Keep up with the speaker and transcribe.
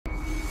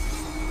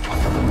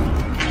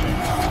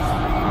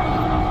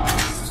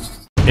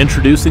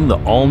Introducing the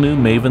all-new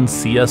Maven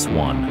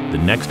CS1, the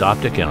next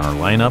optic in our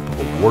lineup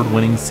of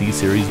award-winning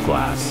C-Series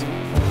glass.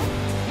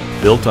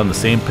 Built on the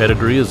same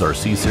pedigree as our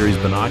C-Series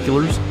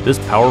binoculars, this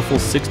powerful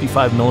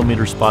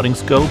 65mm spotting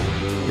scope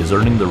is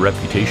earning the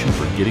reputation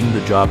for getting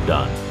the job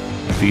done.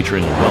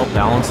 Featuring a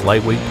well-balanced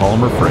lightweight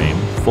polymer frame,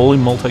 fully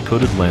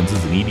multi-coated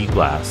lenses and ED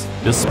glass,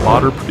 this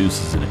spotter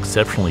produces an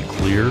exceptionally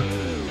clear,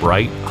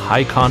 bright,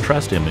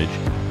 high-contrast image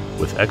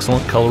with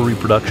excellent color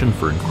reproduction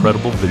for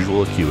incredible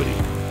visual acuity.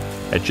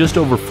 At just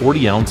over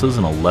 40 ounces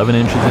and 11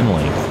 inches in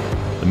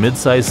length, the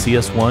mid-size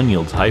CS1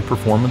 yields high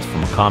performance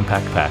from a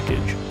compact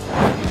package.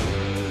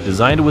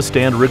 Designed to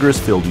withstand rigorous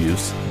field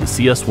use, the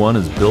CS1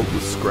 is built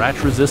with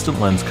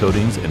scratch-resistant lens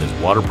coatings and is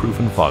waterproof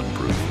and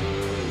fog-proof.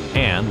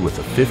 And with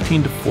a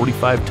 15 to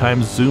 45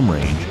 times zoom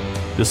range,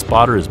 this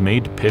spotter is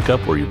made to pick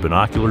up where your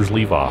binoculars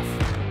leave off.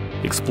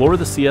 Explore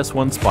the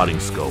CS1 spotting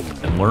scope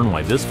and learn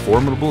why this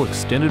formidable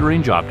extended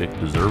range optic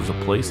deserves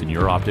a place in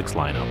your optics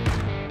lineup.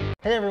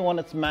 Hey everyone,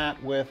 it's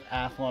Matt with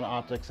Athlon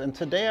Optics, and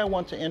today I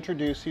want to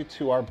introduce you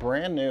to our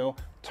brand new,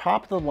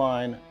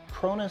 top-of-the-line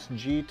Cronus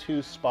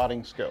G2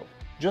 spotting scope.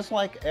 Just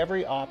like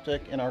every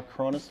optic in our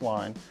Cronus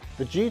line,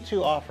 the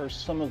G2 offers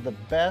some of the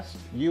best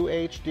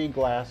UHD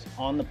glass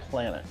on the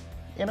planet.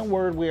 In a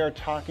word, we are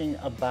talking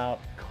about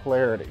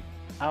clarity.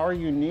 Our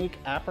unique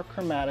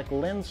apochromatic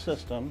lens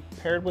system,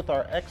 paired with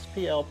our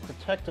XPL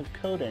protective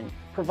coating,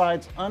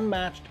 provides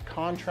unmatched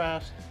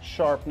contrast,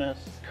 sharpness,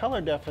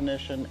 color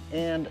definition,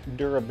 and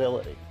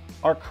durability.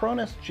 Our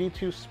Cronus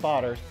G2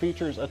 spotter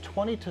features a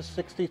 20 to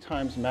 60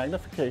 times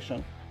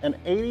magnification, an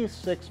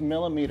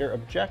 86mm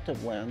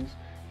objective lens,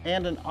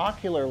 and an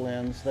ocular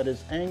lens that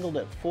is angled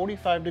at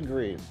 45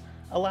 degrees,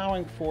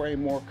 allowing for a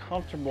more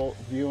comfortable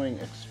viewing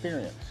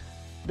experience.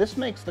 This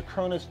makes the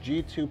Cronus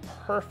G2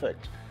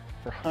 perfect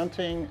for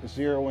hunting,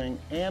 zeroing,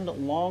 and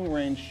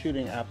long-range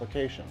shooting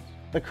applications.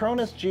 The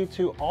Cronus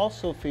G2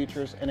 also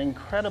features an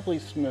incredibly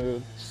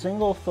smooth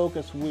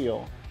single-focus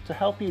wheel to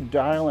help you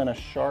dial in a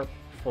sharp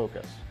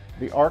focus.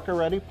 The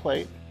Arca-ready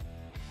plate,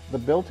 the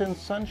built-in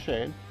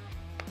sunshade,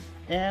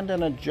 and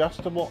an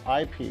adjustable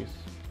eyepiece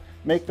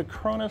make the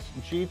Cronus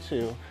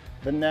G2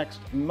 the next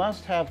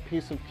must-have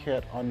piece of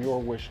kit on your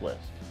wish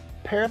list.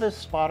 Pair this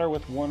spotter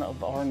with one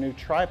of our new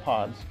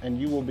tripods and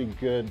you will be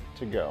good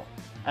to go.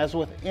 As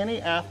with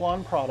any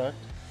Athlon product,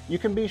 you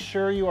can be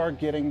sure you are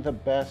getting the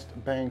best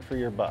bang for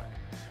your buck.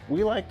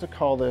 We like to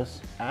call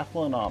this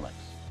Athlonomics.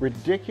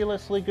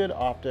 Ridiculously good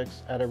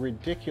optics at a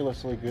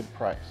ridiculously good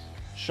price.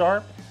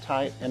 Sharp,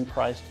 tight, and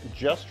priced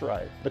just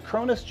right. The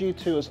Cronus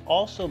G2 is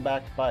also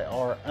backed by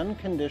our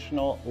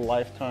unconditional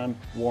lifetime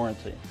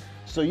warranty.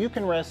 So you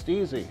can rest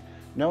easy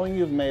knowing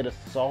you've made a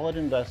solid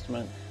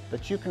investment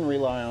that you can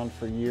rely on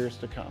for years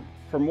to come.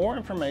 For more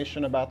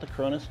information about the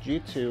Cronus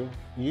G2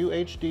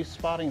 UHD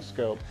spotting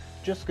scope,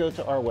 just go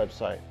to our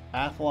website,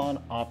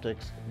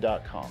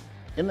 athlonoptics.com.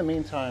 In the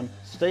meantime,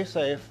 stay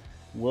safe.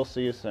 We'll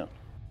see you soon.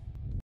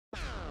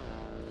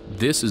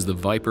 This is the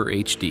Viper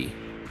HD.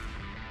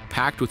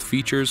 Packed with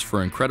features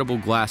for incredible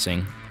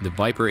glassing, the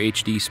Viper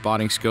HD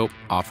spotting scope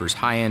offers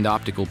high-end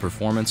optical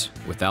performance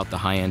without the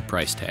high-end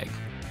price tag.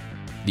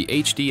 The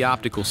HD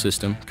optical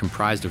system,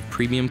 comprised of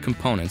premium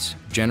components,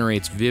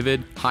 generates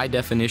vivid,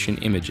 high-definition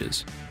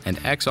images, and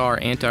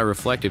XR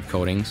anti-reflective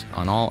coatings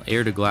on all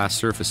air-to-glass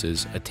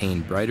surfaces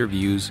attain brighter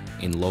views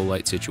in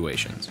low-light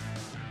situations.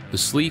 The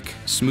sleek,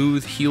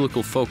 smooth,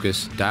 helical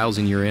focus dials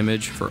in your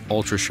image for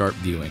ultra-sharp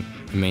viewing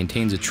and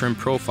maintains a trim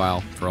profile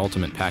for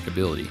ultimate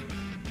packability.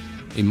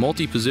 A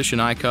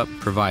multi-position eye cup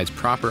provides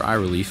proper eye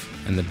relief,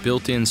 and the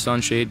built-in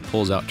sunshade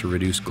pulls out to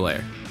reduce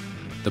glare.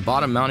 The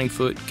bottom mounting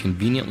foot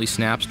conveniently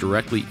snaps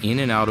directly in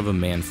and out of a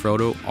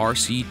Manfrotto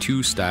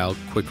RC2 style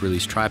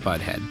quick-release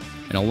tripod head,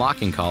 and a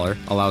locking collar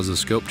allows the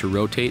scope to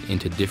rotate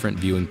into different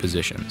viewing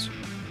positions.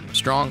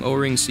 Strong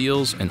O-ring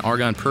seals and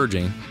argon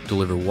purging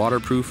deliver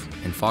waterproof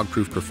and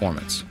fog-proof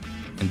performance,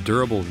 and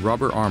durable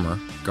rubber armor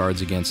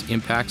guards against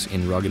impacts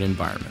in rugged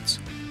environments.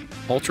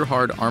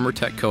 Ultra-hard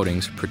ArmorTech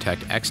coatings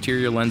protect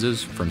exterior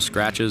lenses from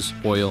scratches,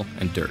 oil,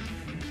 and dirt.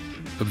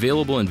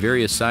 Available in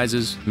various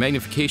sizes,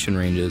 magnification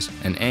ranges,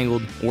 and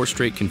angled or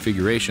straight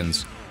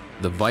configurations,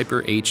 the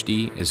Viper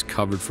HD is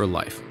covered for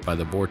life by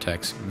the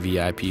Vortex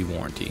VIP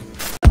warranty.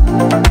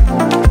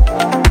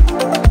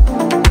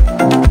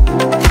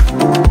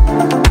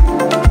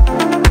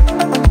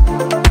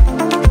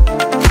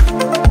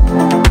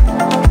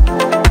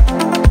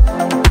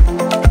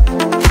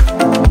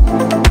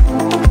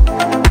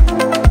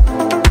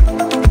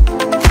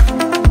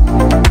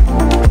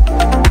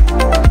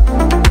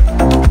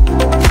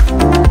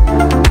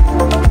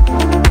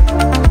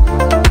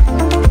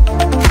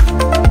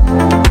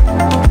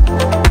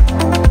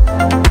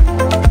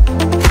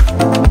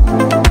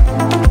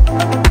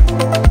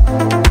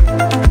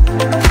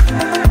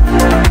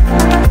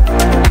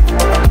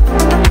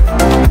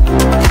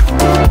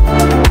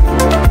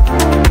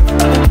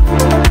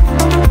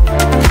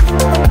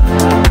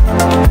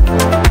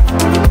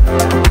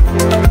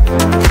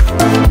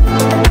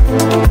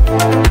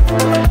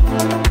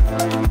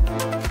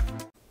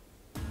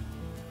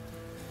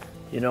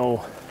 You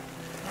know,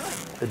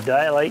 the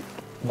Dialyt.